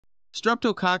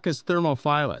Streptococcus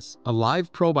thermophilus, a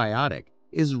live probiotic,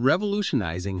 is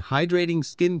revolutionizing hydrating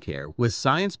skincare with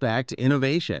science-backed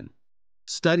innovation.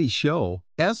 Studies show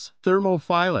S.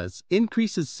 thermophilus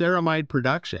increases ceramide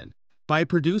production by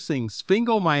producing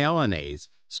sphingomyelinase,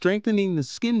 strengthening the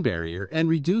skin barrier and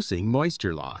reducing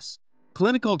moisture loss.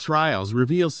 Clinical trials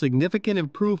reveal significant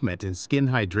improvement in skin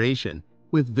hydration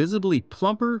with visibly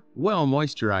plumper,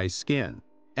 well-moisturized skin.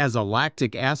 As a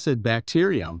lactic acid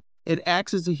bacterium, it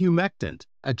acts as a humectant,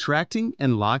 attracting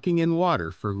and locking in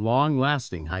water for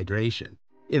long-lasting hydration.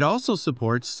 It also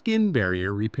supports skin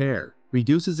barrier repair,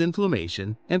 reduces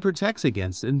inflammation, and protects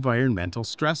against environmental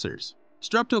stressors.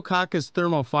 Streptococcus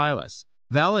thermophilus,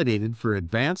 validated for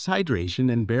advanced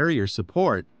hydration and barrier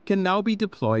support, can now be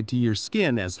deployed to your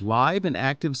skin as live and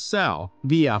active cell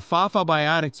via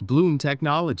Fafabiotic's Bloom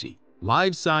technology.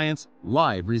 Live science,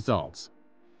 live results.